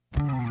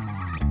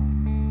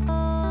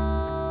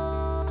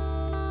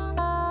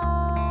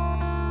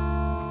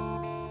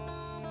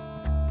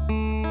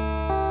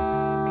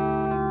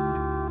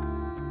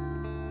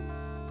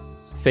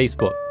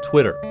Facebook,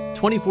 Twitter,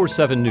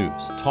 24/7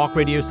 news, talk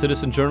radio,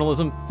 citizen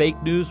journalism,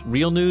 fake news,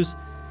 real news.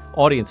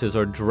 Audiences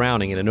are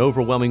drowning in an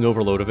overwhelming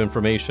overload of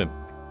information.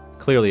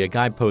 Clearly, a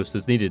guidepost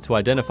is needed to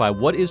identify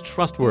what is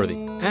trustworthy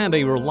and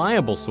a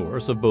reliable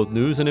source of both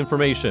news and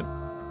information.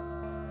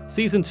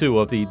 Season 2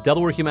 of the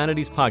Delaware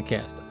Humanities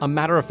podcast, A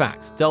Matter of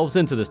Facts, delves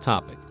into this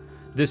topic,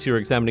 this year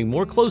examining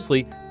more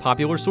closely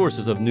popular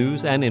sources of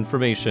news and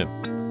information.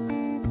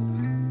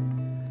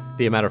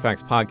 The A Matter of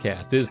Facts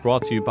podcast is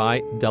brought to you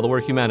by Delaware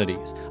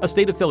Humanities, a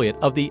state affiliate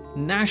of the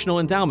National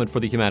Endowment for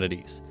the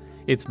Humanities.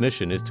 Its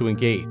mission is to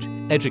engage,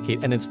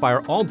 educate, and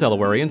inspire all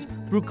Delawareans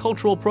through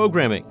cultural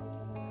programming.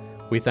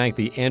 We thank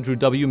the Andrew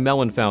W.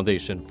 Mellon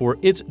Foundation for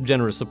its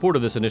generous support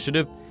of this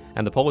initiative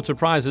and the Pulitzer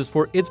Prizes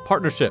for its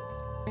partnership.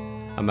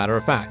 A Matter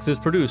of Facts is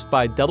produced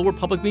by Delaware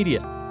Public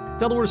Media,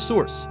 Delaware's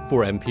source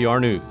for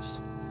NPR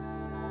News.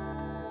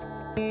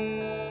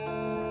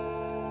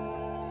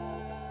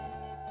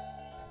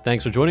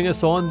 Thanks for joining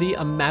us on the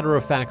A Matter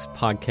of Facts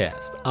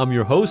podcast. I'm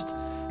your host,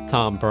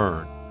 Tom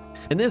Byrne.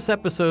 In this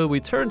episode, we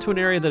turn to an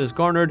area that has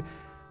garnered,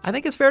 I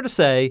think it's fair to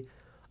say,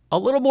 a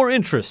little more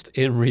interest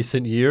in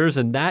recent years,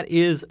 and that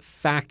is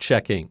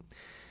fact-checking.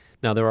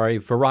 Now, there are a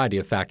variety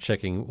of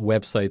fact-checking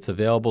websites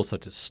available,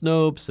 such as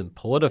Snopes and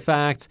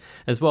PolitiFact,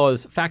 as well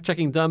as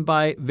fact-checking done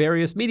by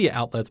various media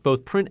outlets,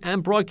 both print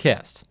and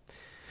broadcast.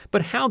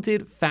 But how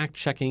did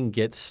fact-checking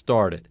get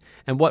started?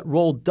 And what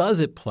role does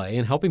it play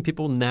in helping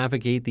people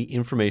navigate the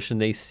information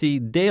they see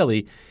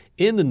daily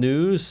in the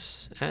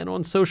news and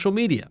on social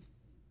media?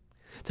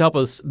 To help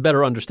us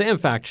better understand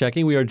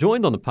fact-checking, we are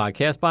joined on the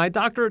podcast by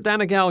Dr.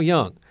 Dannagal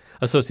Young,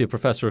 Associate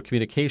Professor of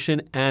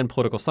Communication and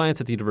Political Science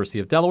at the University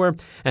of Delaware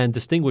and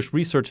Distinguished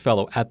Research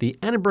Fellow at the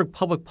Annenberg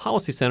Public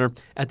Policy Center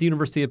at the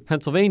University of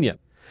Pennsylvania.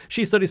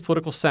 She studies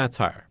political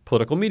satire,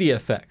 political media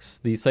effects,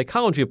 the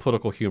psychology of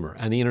political humor,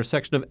 and the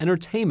intersection of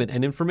entertainment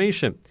and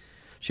information.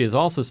 She has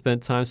also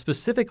spent time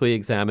specifically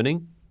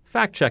examining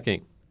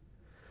fact-checking.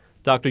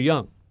 Dr.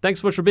 Young,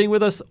 thanks so much for being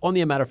with us on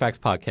the A Matter of Facts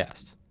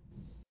podcast.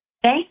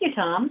 Thank you,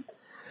 Tom.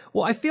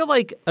 Well, I feel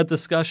like a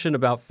discussion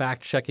about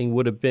fact-checking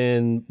would have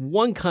been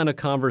one kind of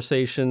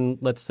conversation,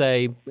 let's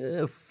say,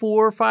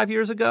 4 or 5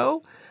 years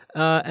ago,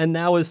 and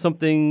now is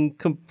something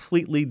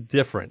completely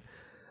different.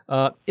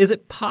 Is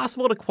it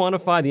possible to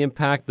quantify the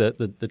impact that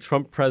the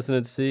Trump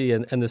presidency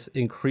and this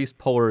increased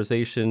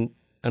polarization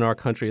in our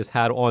country has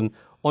had on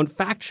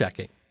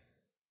fact-checking?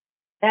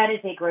 That is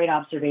a great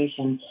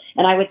observation.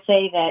 And I would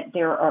say that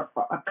there are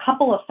a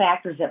couple of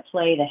factors at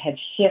play that have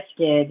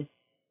shifted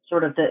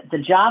sort of the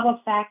job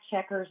of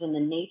fact-checkers and the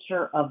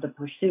nature of the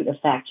pursuit of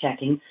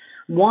fact-checking.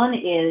 One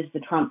is the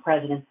Trump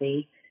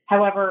presidency.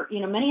 However,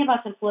 many of us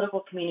in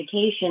political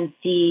communication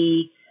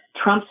see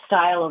Trump's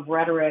style of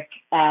rhetoric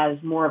as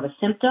more of a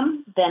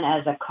symptom than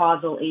as a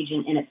causal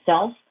agent in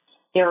itself.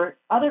 There are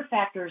other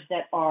factors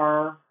that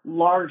are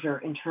larger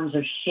in terms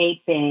of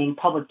shaping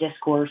public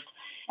discourse.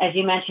 As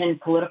you mentioned,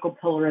 political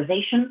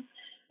polarization,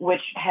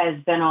 which has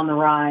been on the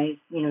rise,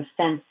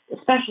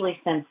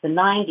 especially since the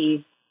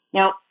 90s.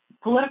 Now,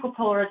 political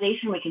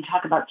polarization, we can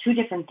talk about two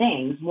different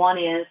things. One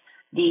is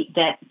the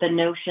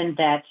notion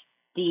that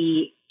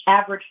the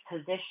average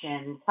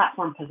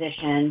platform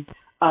position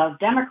of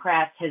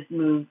Democrats has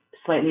moved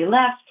slightly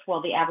left,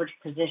 while the average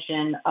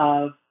position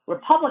of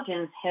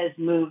Republicans has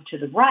moved to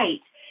the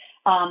right.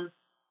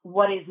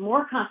 What is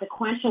more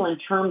consequential in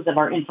terms of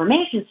our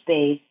information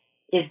space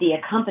is the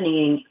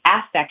accompanying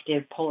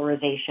affective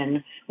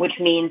polarization, which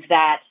means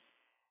that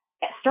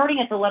starting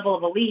at the level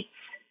of elites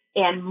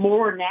and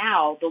more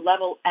now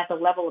at the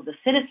level of the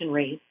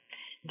citizenry,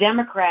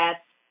 Democrats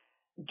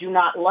do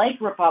not like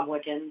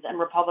Republicans and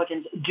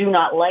Republicans do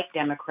not like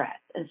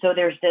Democrats. And so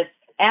there's this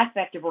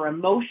affective or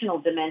emotional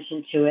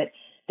dimension to it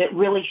that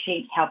really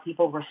shapes how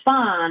people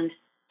respond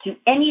to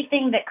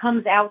anything that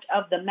comes out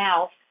of the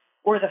mouth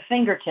or the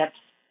fingertips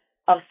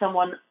of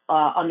someone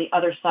on the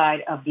other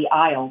side of the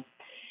aisle.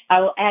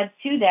 I will add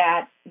to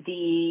that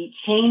the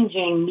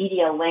changing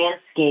media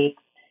landscape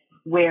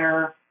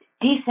where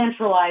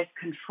decentralized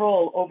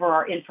control over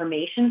our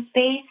information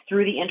space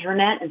through the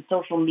internet and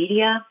social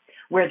media,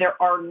 where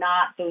there are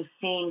not those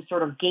same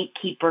sort of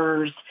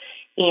gatekeepers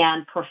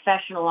and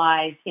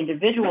professionalized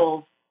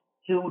individuals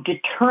who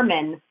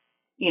determine,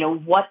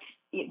 what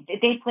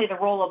they play the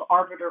role of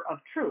arbiter of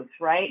truth,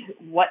 right?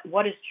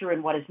 What is true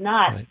and what is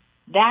not. Right.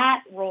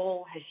 That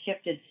role has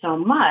shifted so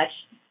much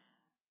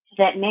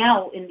that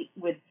now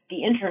with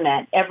the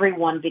internet,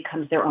 everyone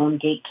becomes their own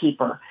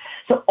gatekeeper.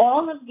 So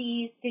all of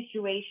these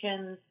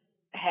situations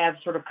have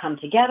sort of come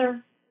together,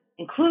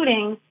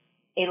 including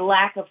a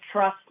lack of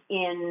trust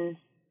in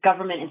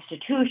government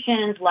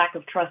institutions, lack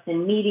of trust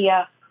in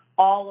media,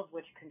 all of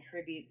which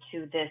contribute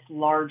to this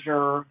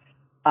larger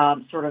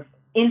sort of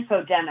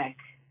infodemic,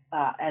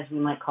 as we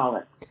might call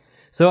it.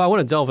 So I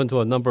want to delve into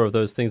a number of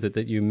those things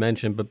that you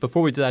mentioned. But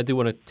before we do that, I do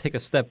want to take a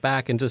step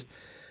back and just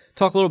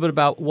talk a little bit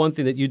about one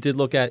thing that you did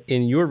look at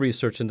in your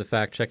research into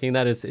fact-checking,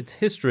 that is its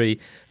history.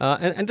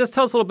 And just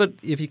tell us a little bit,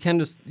 if you can,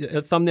 just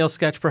a thumbnail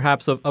sketch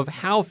perhaps of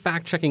how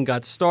fact-checking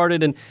got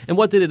started and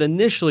what did it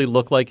initially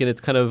look like in its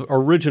kind of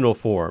original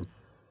form.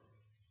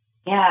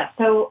 Yeah.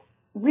 So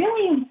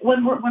really,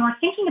 when we're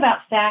thinking about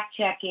fact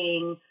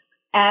checking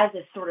as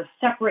a sort of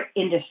separate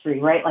industry,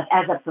 right? Like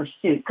as a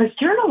pursuit, because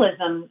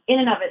journalism in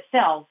and of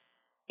itself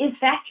is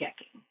fact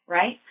checking,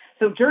 right?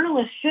 So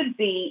journalists should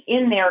be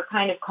in there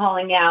kind of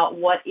calling out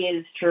what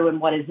is true and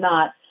what is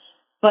not.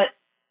 But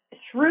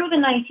through the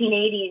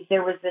 1980s,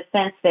 there was the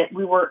sense that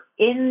we were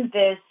in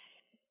this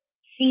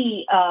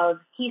sea of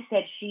he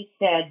said, she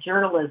said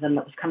journalism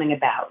that was coming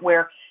about,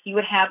 where you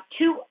would have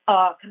two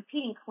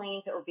competing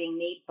claims that were being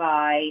made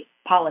by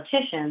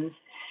politicians,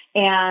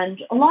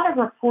 and a lot of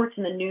reports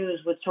in the news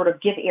would sort of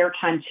give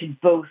airtime to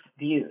both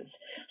views.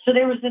 So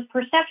there was this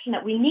perception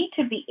that we need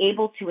to be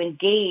able to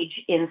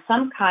engage in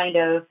some kind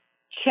of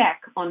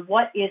check on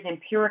what is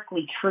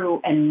empirically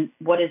true and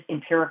what is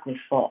empirically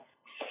false.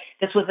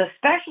 This was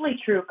especially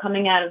true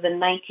coming out of the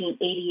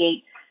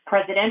 1988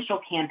 presidential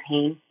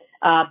campaign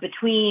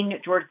between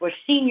George Bush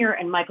Sr.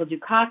 and Michael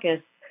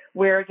Dukakis,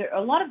 where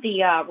a lot of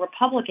the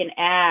Republican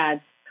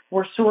ads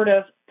were sort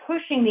of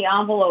pushing the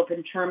envelope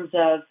in terms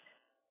of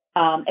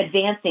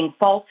advancing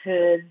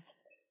falsehoods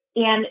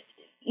and,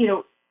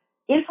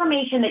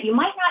 information that you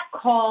might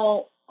not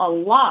call a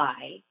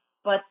lie,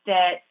 but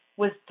that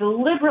was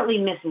deliberately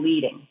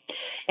misleading.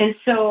 And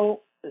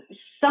so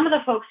some of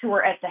the folks who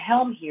were at the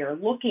helm here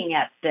looking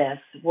at this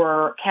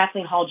were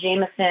Kathleen Hall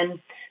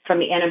Jamieson from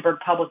the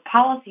Annenberg Public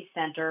Policy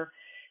Center,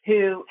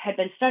 who had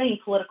been studying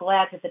political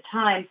ads at the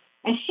time,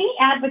 and she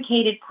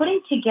advocated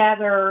putting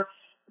together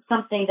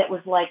something that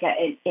was like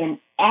an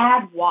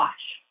ad watch,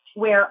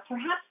 where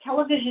perhaps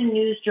television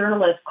news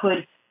journalists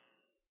could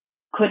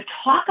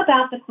talk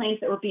about the claims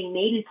that were being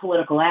made in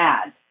political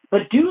ads,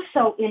 but do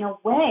so in a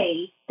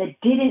way that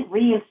didn't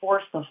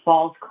reinforce the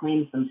false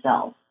claims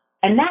themselves.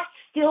 And that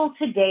still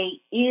today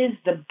is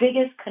the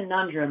biggest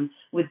conundrum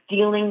with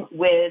dealing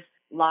with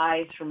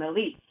lies from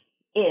elites,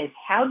 is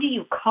how do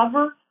you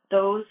cover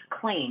those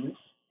claims,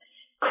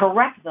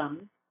 correct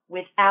them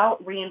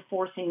without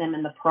reinforcing them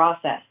in the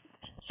process?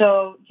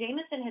 So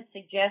Jameson had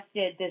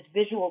suggested this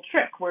visual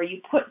trick where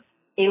you put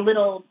a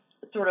little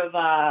sort of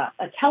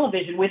a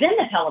television within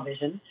the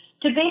television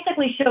to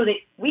basically show that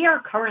we are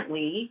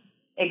currently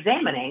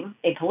examining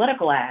a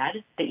political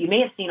ad that you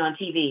may have seen on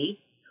TV.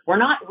 We're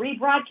not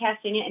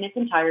rebroadcasting it in its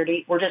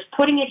entirety. We're just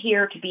putting it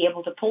here to be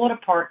able to pull it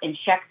apart and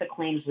check the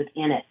claims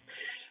within it.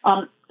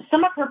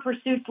 Some of her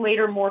pursuits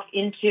later morphed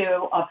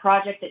into a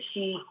project that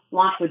she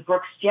launched with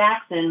Brooks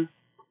Jackson,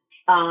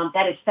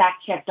 that is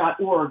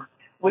factcheck.org,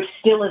 which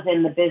still is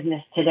in the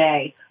business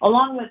today,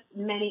 along with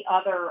many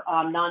other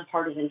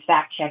nonpartisan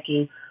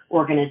fact-checking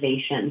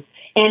organizations.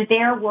 And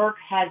their work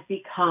has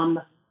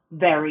become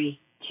very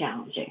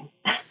challenging.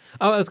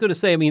 I was going to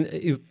say,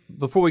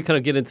 before we kind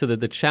of get into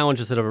the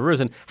challenges that have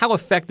arisen, how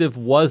effective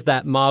was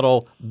that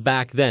model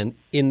back then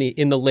in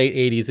the late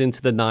 80s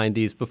into the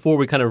 90s before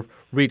we kind of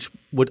reach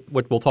what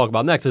we'll talk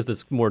about next is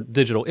this more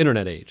digital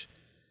internet age?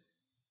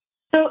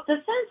 So the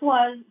sense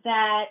was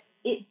that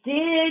it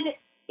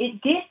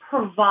did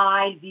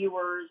provide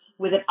viewers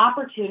with an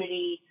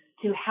opportunity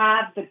to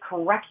have the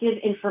corrective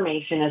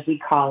information, as we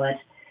call it.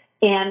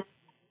 And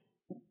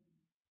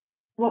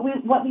what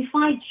we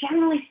find,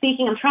 generally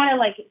speaking, I'm trying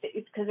to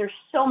because there's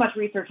so much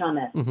research on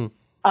this. Mm-hmm.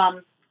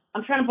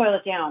 I'm trying to boil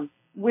it down.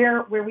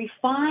 Where we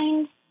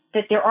find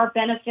that there are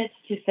benefits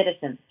to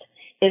citizens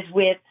is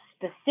with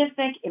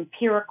specific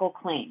empirical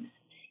claims.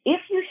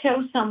 If you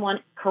show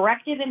someone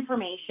corrective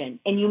information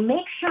and you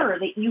make sure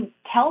that you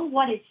tell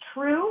what is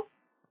true,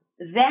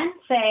 then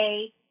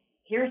say,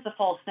 here's the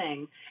false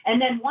thing,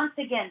 and then once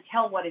again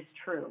tell what is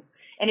true.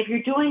 And if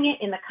you're doing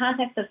it in the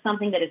context of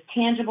something that is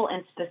tangible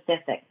and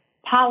specific,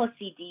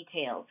 policy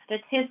details,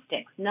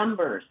 statistics,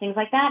 numbers, things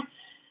like that,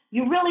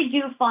 you really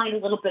do find a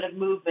little bit of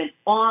movement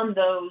on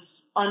those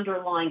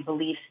underlying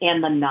beliefs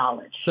and the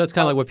knowledge. So that's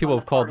kind of like what people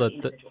have called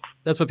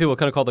that's what people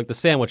kind of call like the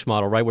sandwich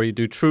model, right? Where you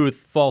do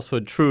truth,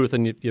 falsehood, truth,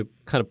 and you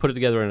kind of put it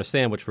together in a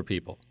sandwich for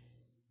people.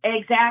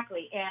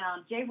 Exactly.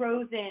 And Jay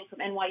Rosen from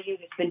NYU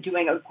has been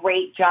doing a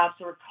great job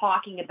sort of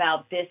talking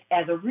about this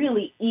as a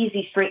really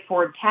easy,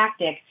 straightforward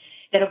tactic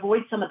that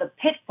avoids some of the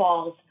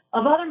pitfalls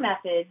of other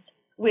methods,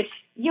 which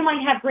you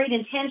might have great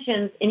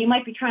intentions and you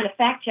might be trying to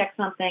fact check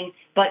something,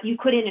 but you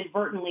could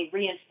inadvertently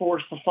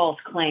reinforce the false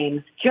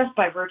claim just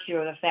by virtue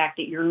of the fact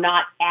that you're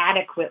not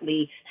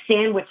adequately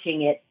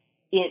sandwiching it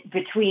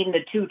between the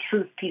two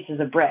truth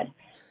pieces of bread.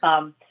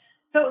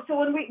 So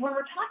when we're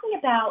talking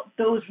about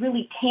those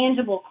really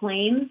tangible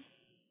claims,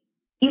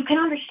 you can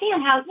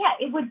understand how,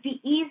 it would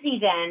be easy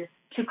then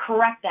to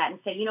correct that and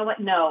say, you know what,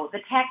 no, the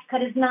tax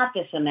cut is not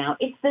this amount,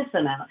 it's this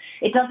amount.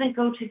 It doesn't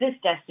go to this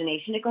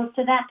destination, it goes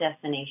to that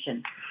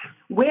destination.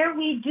 Where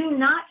we do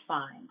not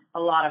find a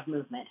lot of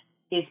movement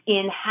is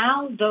in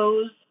how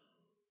those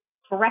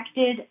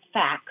corrected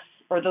facts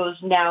or those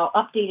now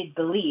updated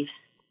beliefs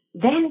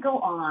then go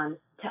on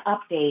to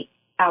update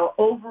our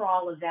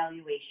overall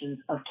evaluations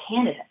of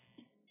candidates.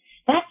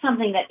 That's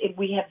something that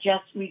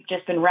we've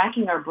just been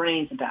racking our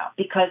brains about,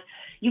 because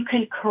you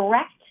can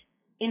correct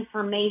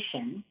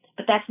information,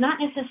 but that's not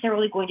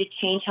necessarily going to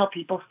change how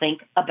people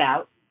think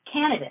about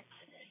candidates.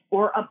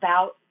 or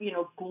about,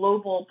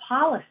 global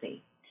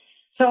policy.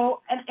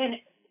 So, and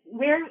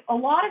where a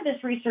lot of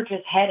this research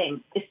is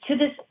heading is to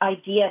this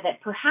idea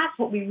that perhaps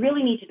what we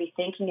really need to be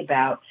thinking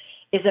about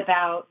is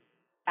about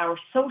our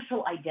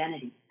social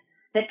identity.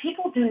 That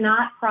people do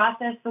not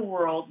process the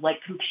world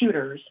like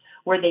computers,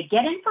 where they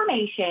get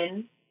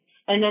information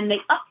and then they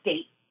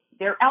update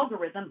their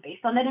algorithm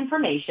based on that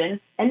information,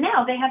 and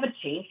now they have a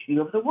changed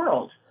view of the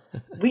world.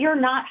 We are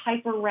not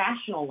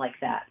hyper-rational like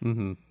that.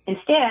 Mm-hmm.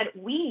 Instead,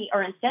 we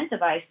are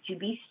incentivized to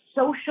be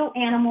social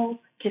animals,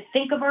 to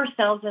think of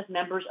ourselves as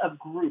members of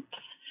groups.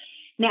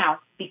 Now,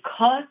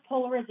 because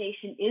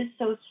polarization is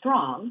so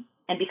strong,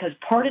 and because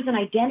partisan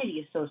identity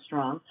is so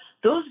strong,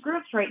 those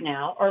groups right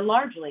now are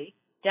largely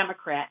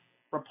Democrat,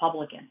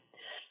 Republican.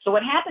 So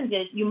what happens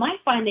is you might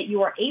find that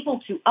you are able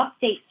to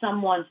update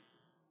someone's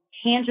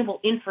tangible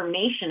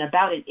information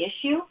about an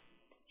issue,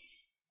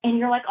 and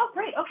you're like, oh,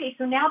 great, okay,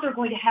 so now they're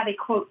going to have a,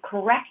 quote,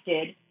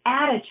 corrected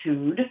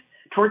attitude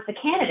towards the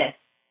candidate.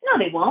 No,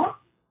 they won't.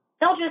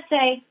 They'll just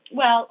say,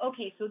 well,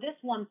 okay, so this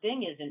one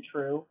thing isn't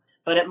true,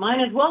 but it might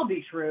as well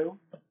be true.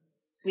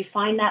 We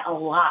find that a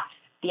lot.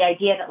 The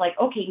idea that, like,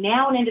 okay,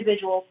 now an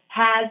individual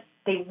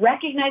they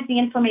recognize the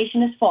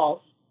information as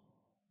false,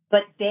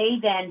 but they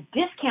then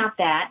discount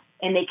that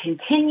and they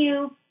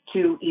continue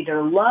to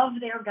either love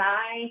their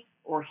guy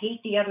or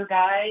hate the other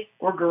guy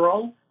or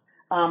girl.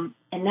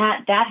 And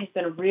that has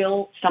been a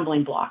real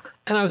stumbling block.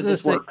 And I was going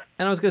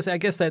to say, I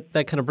guess that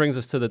kind of brings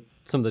us to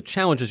some of the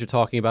challenges you're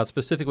talking about,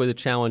 specifically the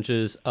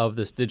challenges of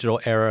this digital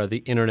era, the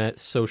internet,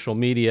 social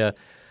media.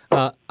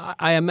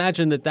 I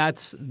imagine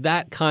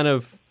that kind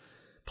of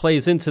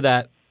plays into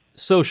that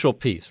social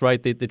piece,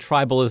 right? The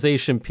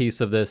tribalization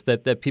piece of this,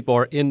 that people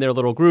are in their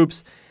little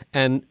groups,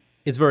 and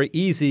it's very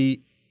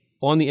easy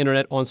on the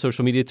internet, on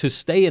social media, to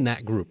stay in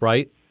that group,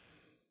 right?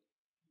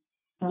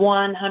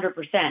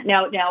 100%.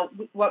 Now,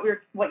 what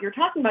you're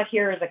talking about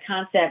here is a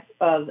concept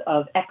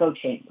of echo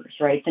chambers,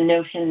 right? The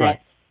notion that Right.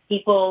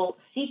 people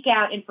seek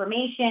out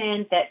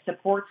information that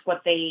supports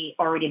what they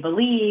already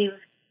believe,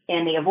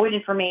 and they avoid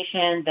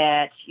information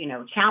that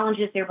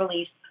challenges their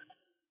beliefs.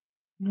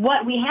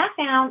 What we have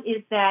found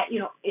is that,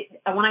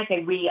 when I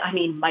say we, I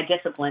mean my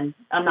discipline.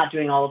 I'm not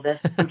doing all of this.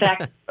 In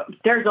fact,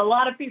 there's a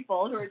lot of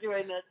people who are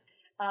doing this.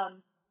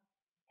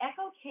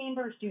 Echo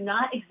chambers do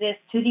not exist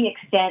to the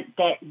extent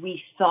that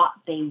we thought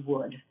they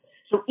would.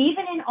 So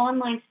even in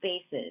online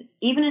spaces,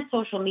 even in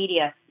social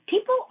media,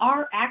 people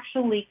are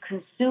actually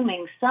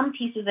consuming some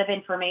pieces of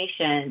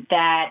information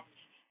that,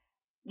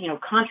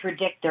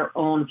 contradict their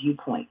own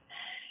viewpoint.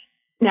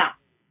 Now,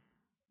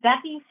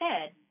 that being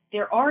said,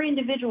 there are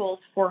individuals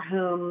for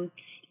whom,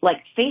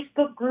 like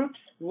Facebook groups,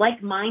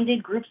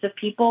 like-minded groups of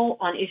people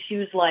on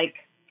issues like,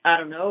 I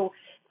don't know,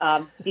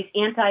 these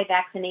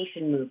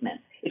anti-vaccination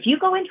movements. If you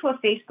go into a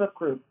Facebook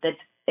group that's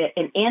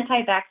an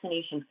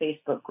anti-vaccination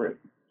Facebook group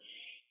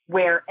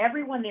where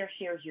everyone there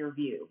shares your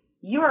view,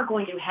 you are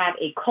going to have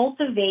a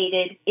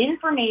cultivated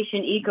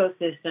information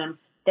ecosystem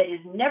that is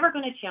never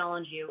going to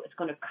challenge you. It's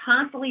going to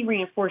constantly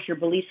reinforce your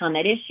beliefs on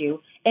that issue.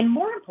 And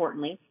more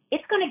importantly,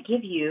 it's going to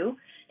give you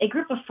a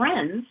group of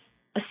friends,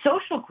 a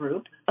social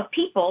group of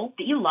people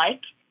that you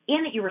like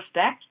and that you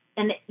respect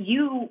and that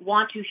you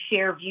want to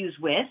share views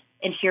with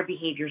and share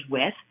behaviors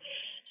with.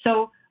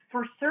 So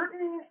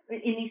in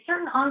these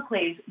certain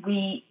enclaves,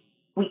 we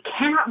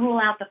cannot rule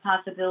out the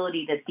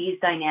possibility that these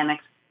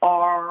dynamics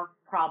are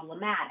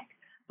problematic.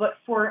 But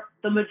for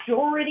the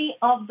majority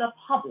of the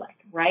public,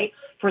 right,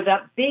 for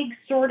that big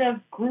sort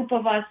of group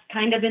of us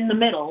kind of in the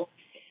middle,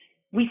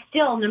 we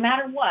still, no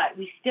matter what,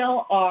 we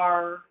still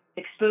are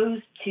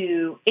exposed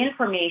to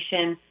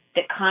information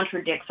that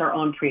contradicts our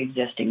own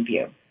pre-existing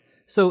view.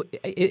 So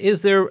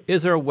is there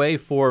a way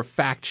for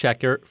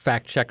fact-checking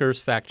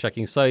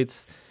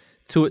sites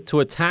to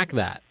attack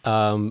that?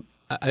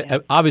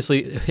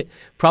 Obviously,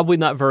 probably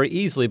not very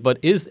easily, but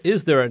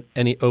is there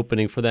any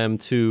opening for them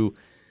to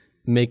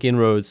make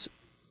inroads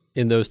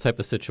in those type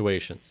of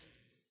situations?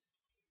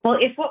 Well,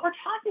 if what we're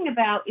talking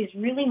about is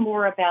really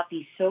more about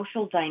these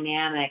social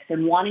dynamics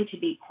and wanting to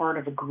be part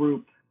of a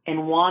group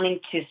and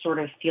wanting to sort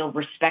of feel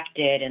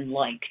respected and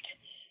liked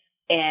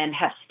and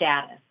have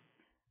status,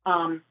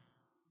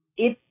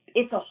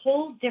 it's a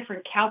whole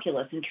different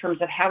calculus in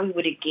terms of how we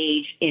would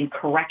engage in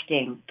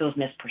correcting those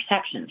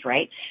misperceptions,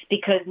 right?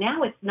 Because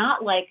now it's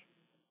not like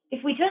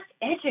if we just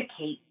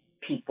educate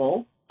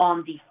people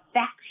on the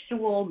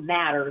factual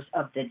matters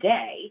of the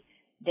day,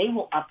 they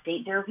will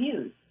update their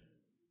views.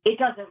 It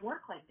doesn't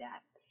work like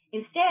that.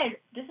 Instead,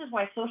 this is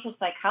why social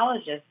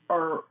psychologists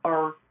are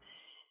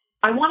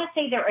I want to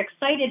say they're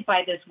excited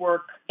by this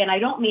work, and I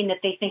don't mean that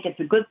they think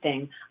it's a good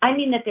thing. I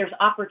mean that there's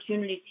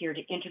opportunities here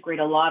to integrate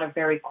a lot of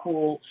very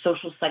cool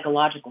social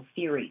psychological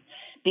theory,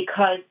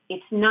 because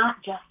it's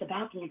not just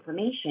about the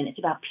information. It's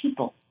about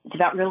people. It's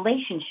about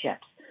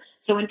relationships.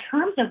 So in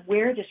terms of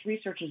where this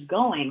research is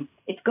going,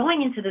 it's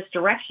going into this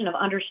direction of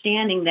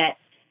understanding that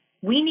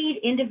we need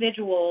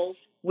individuals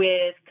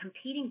with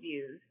competing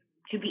views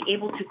to be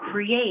able to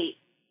create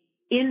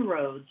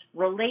inroads,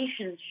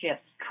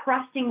 relationships,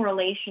 trusting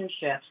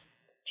relationships,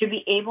 to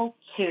be able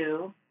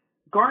to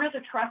garner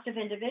the trust of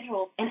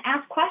individuals and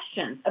ask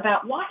questions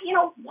about why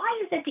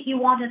is it that you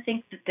want to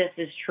think that this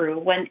is true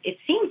when it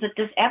seems that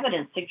this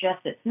evidence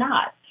suggests it's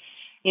not?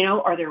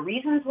 Are there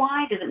reasons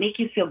why? Does it make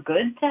you feel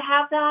good to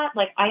have that?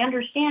 Like, I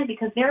understand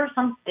because there are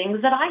some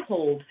things that I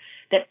hold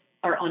that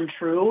are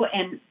untrue,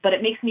 but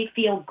it makes me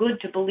feel good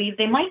to believe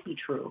they might be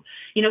true.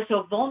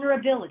 So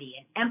vulnerability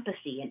and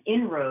empathy and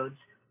inroads.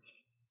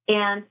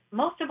 And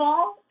most of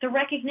all, the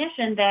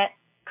recognition that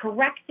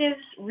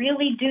correctives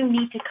really do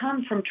need to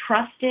come from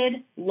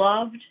trusted,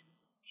 loved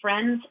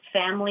friends,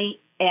 family,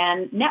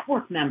 and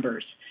network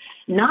members,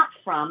 not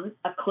from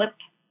a clip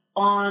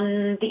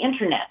on the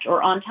internet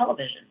or on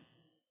television.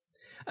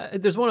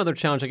 There's one other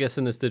challenge, I guess,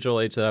 in this digital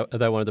age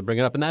that I wanted to bring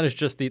up, and that is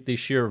just the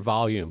sheer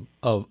volume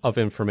of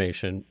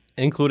information,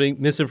 including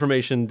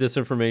misinformation,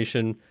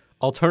 disinformation,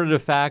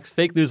 alternative facts,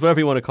 fake news, whatever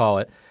you want to call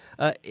it.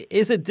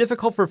 Is it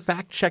difficult for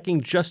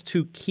fact-checking just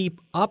to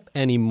keep up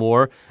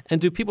anymore? And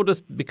do people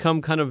just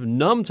become kind of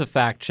numb to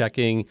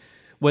fact-checking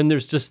when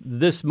there's just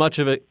this much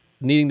of it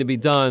needing to be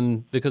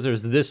done because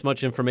there's this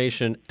much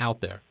information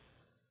out there?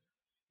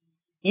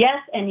 Yes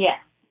and yes.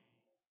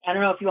 I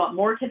don't know if you want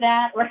more to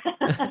that.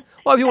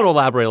 Well, if you want to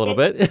elaborate a little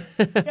bit.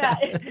 Yeah.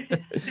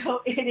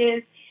 So it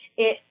is,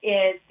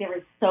 there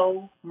is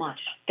so much.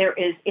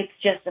 It's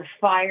just a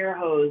fire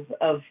hose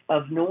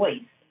of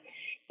noise.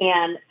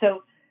 And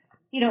so,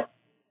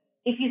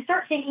 if you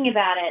start thinking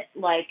about it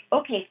like,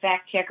 okay,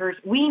 fact checkers,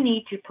 we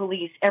need to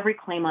police every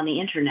claim on the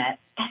internet,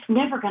 that's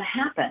never going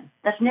to happen.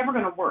 That's never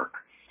going to work.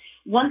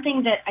 One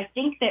thing that I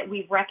think that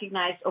we've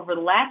recognized over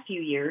the last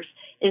few years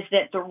is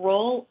that the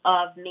role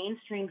of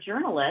mainstream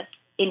journalists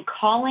in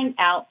calling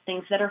out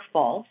things that are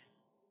false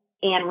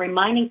and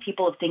reminding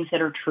people of things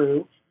that are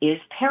true is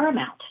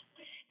paramount.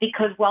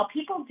 Because while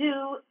people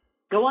do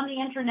go on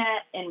the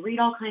internet and read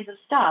all kinds of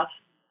stuff,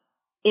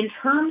 in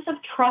terms of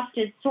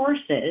trusted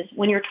sources,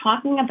 when you're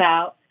talking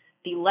about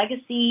the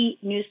legacy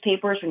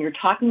newspapers, when you're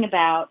talking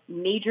about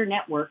major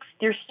networks,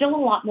 there's still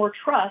a lot more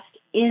trust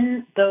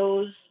in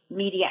those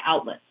media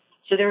outlets.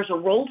 So there's a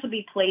role to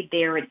be played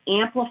there in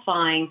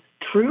amplifying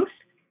truth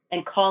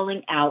and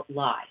calling out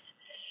lies.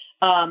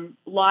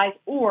 Lies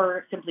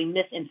or simply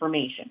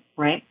misinformation,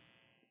 right?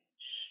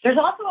 There's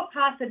also a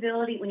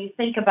possibility when you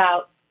think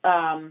about,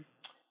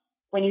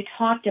 when you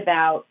talked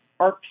about,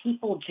 are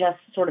people just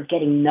sort of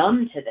getting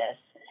numb to this?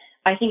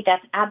 I think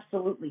that's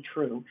absolutely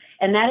true.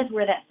 And that is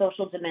where that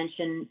social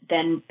dimension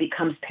then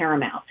becomes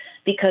paramount.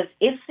 Because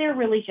if there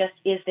really just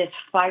is this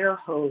fire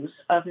hose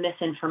of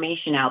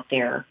misinformation out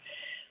there,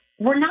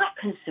 we're not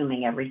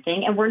consuming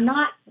everything and we're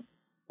not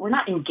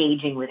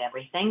engaging with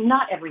everything.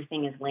 Not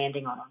everything is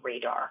landing on our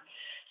radar.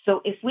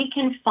 So if we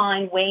can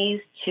find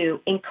ways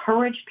to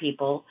encourage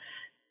people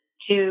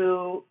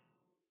to,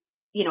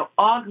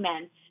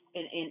 augment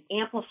and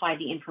amplify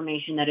the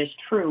information that is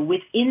true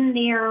within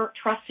their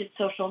trusted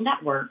social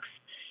networks,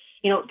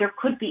 there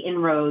could be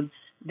inroads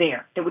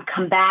there that would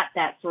combat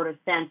that sort of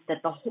sense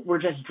that we're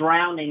just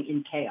drowning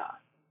in chaos.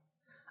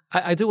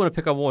 I do want to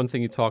pick up one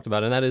thing you talked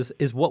about, and that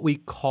is what we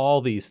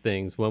call these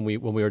things when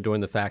we are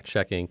doing the fact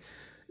checking.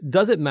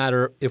 Does it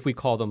matter if we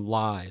call them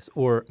lies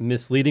or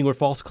misleading or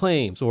false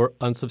claims or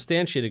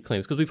unsubstantiated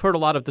claims? Because we've heard a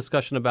lot of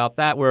discussion about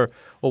that where,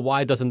 well,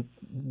 why doesn't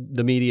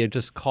the media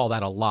just call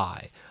that a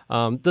lie?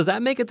 Does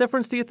that make a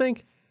difference, do you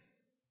think?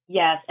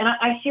 Yes, and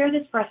I share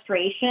this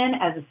frustration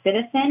as a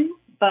citizen,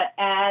 but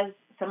as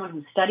someone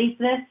who studies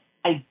this,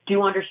 I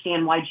do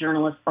understand why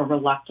journalists are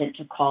reluctant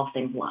to call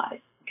things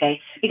lies,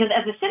 okay? Because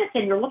as a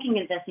citizen, you're looking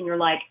at this and you're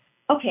like,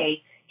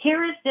 okay,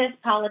 here is this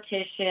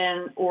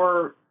politician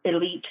or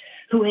elite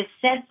who has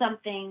said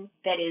something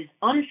that is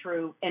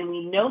untrue, and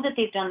we know that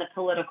they've done the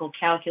political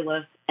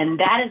calculus, and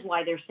that is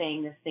why they're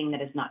saying this thing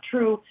that is not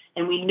true,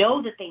 and we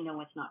know that they know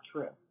it's not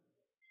true.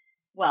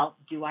 Well,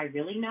 do I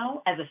really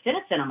know? As a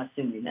citizen, I'm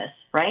assuming this,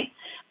 right?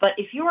 But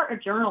if you're a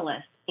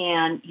journalist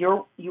and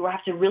you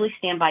have to really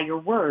stand by your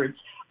words,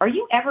 are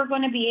you ever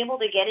going to be able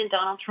to get in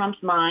Donald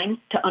Trump's mind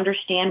to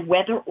understand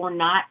whether or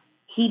not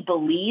he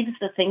believes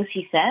the things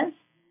he says?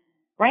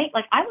 Right?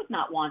 Like, I would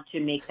not want to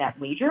make that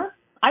wager.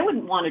 I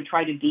wouldn't want to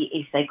try to be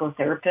a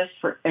psychotherapist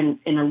for an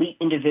elite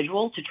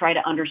individual to try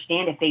to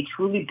understand if they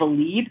truly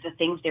believe the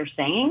things they're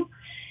saying.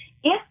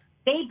 If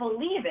they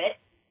believe it,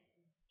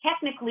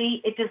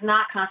 technically it does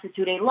not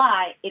constitute a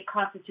lie. It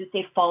constitutes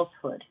a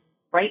falsehood,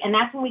 right? And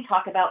that's when we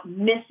talk about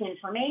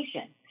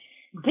misinformation.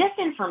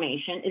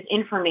 Disinformation is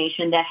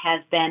information that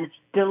has been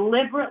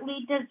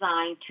deliberately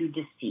designed to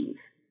deceive.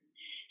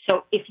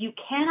 So if you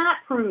cannot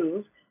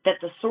prove that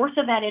the source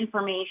of that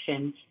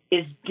information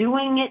is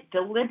doing it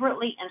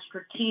deliberately and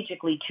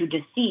strategically to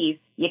deceive,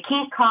 you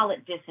can't call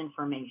it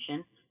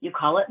disinformation, you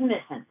call it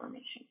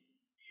misinformation.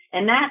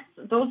 And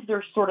those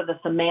are sort of the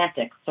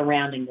semantics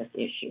surrounding this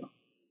issue.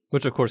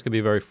 Which, of course, can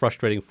be very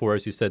frustrating for,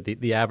 as you said,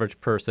 the average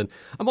person.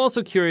 I'm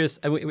also curious,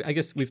 and I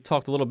guess we've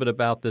talked a little bit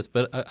about this,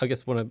 but I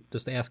guess want to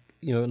just ask,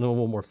 in a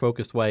little more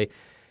focused way,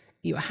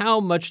 how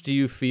much do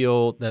you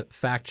feel that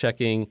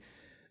fact-checking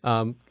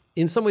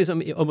in some ways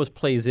it almost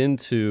plays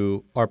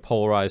into our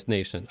polarized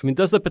nation? I mean,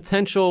 does the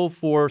potential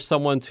for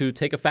someone to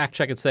take a fact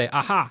check and say,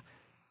 aha,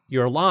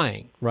 you're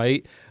lying,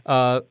 right?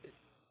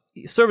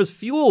 Serve as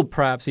fuel,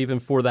 perhaps even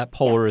for that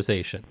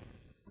polarization.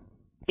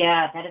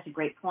 Yeah, that is a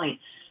great point.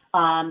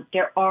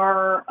 There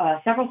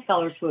are several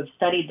scholars who have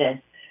studied this,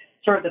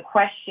 sort of the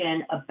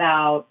question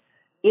about,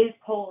 is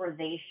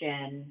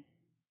polarization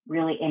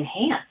really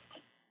enhanced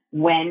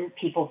when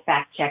people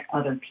fact check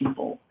other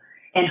people?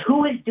 And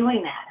who is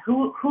doing that?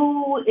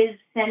 Who is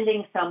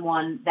sending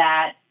someone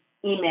that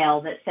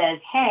email that says,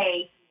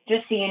 hey,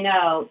 just so you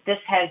know, this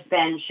has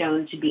been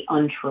shown to be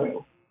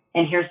untrue,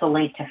 and here's the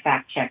link to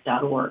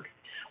factcheck.org.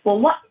 Well,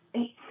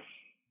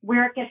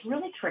 where it gets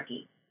really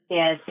tricky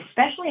is,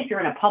 especially if you're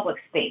in a public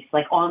space,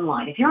 like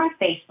online, if you're on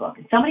Facebook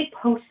and somebody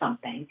posts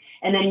something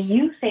and then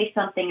you say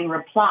something in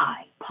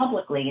reply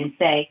publicly and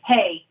say,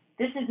 hey,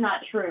 this is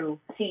not true,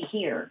 see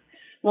here.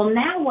 Well,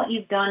 now what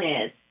you've done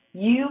is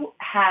you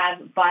have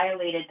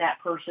violated that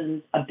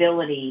person's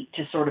ability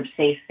to sort of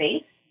save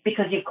face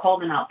because you've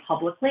called them out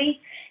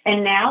publicly.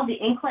 And now the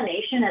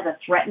inclination as a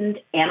threatened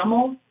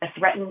animal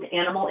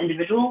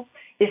individual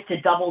is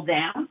to double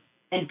down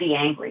and be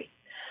angry.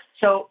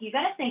 So you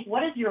got to think,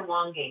 what is your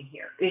long game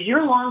here? Is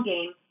your long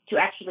game to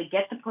actually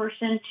get the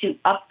person to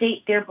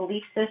update their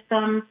belief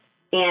system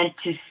and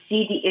to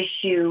see the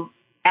issue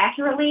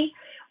accurately?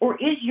 Or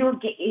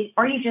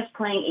are you just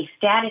playing a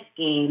status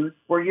game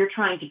where you're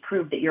trying to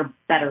prove that you're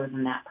better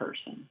than that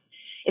person?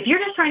 If you're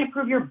just trying to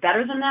prove you're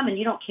better than them and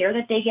you don't care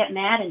that they get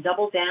mad and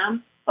double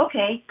down,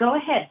 okay, go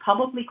ahead,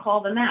 publicly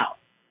call them out,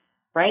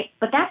 right?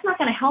 But that's not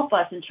going to help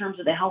us in terms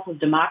of the health of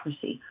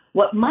democracy.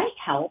 What might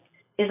help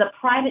is a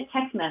private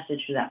text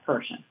message to that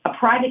person, a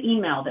private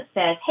email that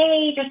says,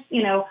 hey, just,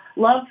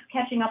 love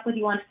catching up with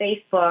you on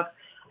Facebook.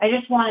 I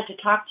just wanted to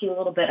talk to you a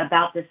little bit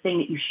about this thing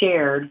that you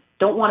shared.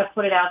 Don't want to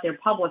put it out there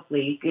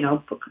publicly,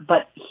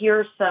 but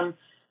here's some,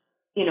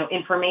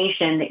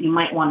 information that you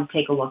might want to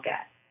take a look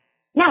at.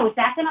 Now, is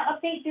that going to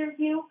update their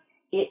view?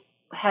 It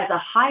has a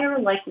higher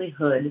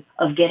likelihood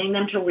of getting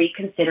them to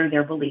reconsider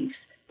their beliefs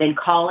than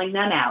calling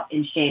them out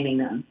and shaming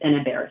them and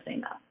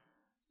embarrassing them.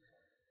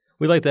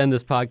 We'd like to end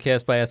this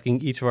podcast by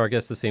asking each of our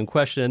guests the same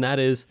question, and that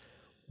is,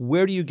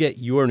 where do you get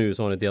your news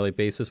on a daily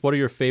basis? What are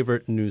your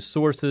favorite news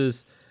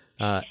sources?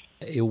 Where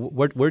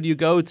do you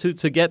go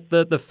to get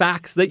the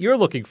facts that you're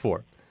looking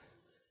for?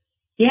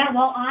 Yeah,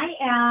 well,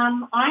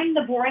 I'm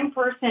the boring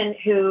person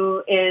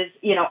who is,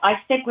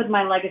 I stick with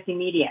my legacy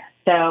media.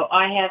 So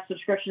I have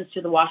subscriptions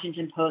to the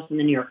Washington Post and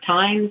the New York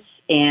Times,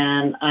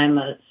 and I'm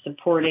a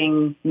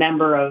supporting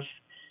member of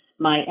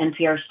my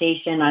NPR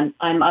station.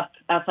 I'm up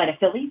outside of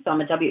Philly, so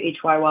I'm a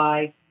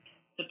WHYY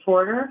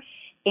supporter.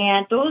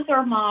 And those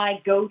are my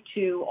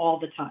go-to all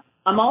the time.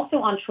 I'm also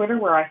on Twitter,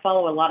 where I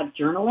follow a lot of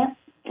journalists,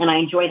 and I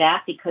enjoy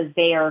that because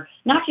they are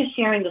not just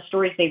sharing the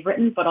stories they've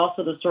written, but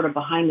also the sort of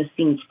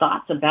behind-the-scenes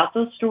thoughts about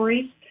those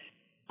stories.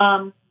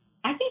 I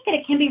think that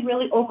it can be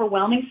really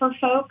overwhelming for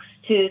folks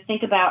to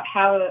think about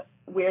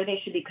where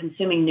they should be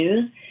consuming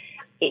news.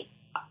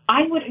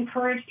 I would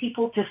encourage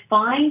people to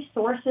find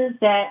sources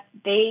that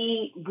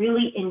they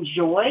really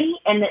enjoy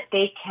and that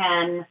they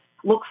can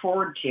look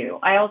forward to.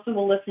 I also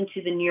will listen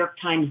to the New York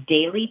Times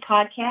Daily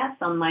podcast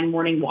on my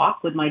morning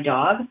walk with my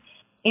dog.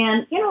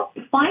 And,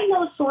 find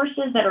those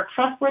sources that are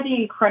trustworthy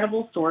and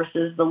credible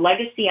sources. The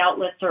legacy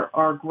outlets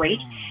are great.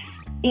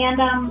 And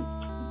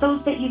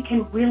those that you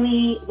can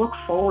really look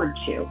forward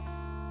to.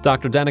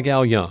 Dr.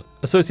 Dannagal Young,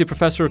 Associate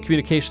Professor of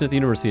Communication at the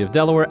University of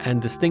Delaware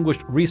and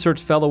Distinguished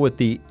Research Fellow with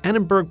the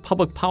Annenberg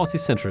Public Policy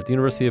Center at the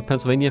University of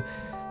Pennsylvania.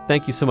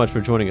 Thank you so much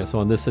for joining us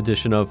on this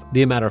edition of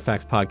the A Matter of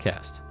Facts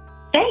podcast.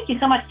 Thank you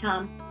so much,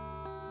 Tom.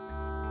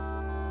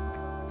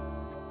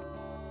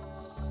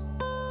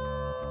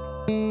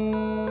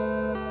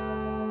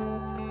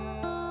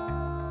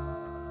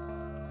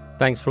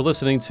 Thanks for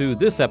listening to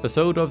this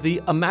episode of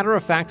the A Matter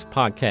of Facts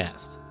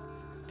podcast.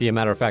 The A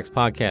Matter of Facts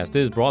podcast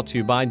is brought to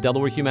you by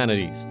Delaware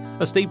Humanities,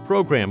 a state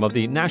program of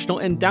the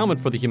National Endowment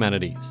for the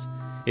Humanities.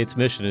 Its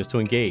mission is to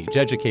engage,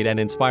 educate, and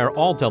inspire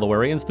all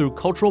Delawareans through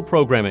cultural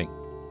programming.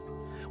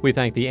 We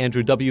thank the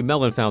Andrew W.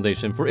 Mellon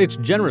Foundation for its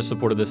generous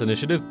support of this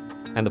initiative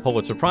and the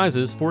Pulitzer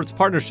Prizes for its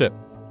partnership.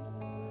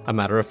 A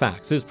Matter of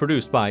Facts is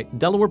produced by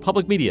Delaware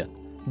Public Media,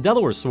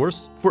 Delaware's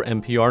source for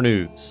NPR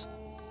News.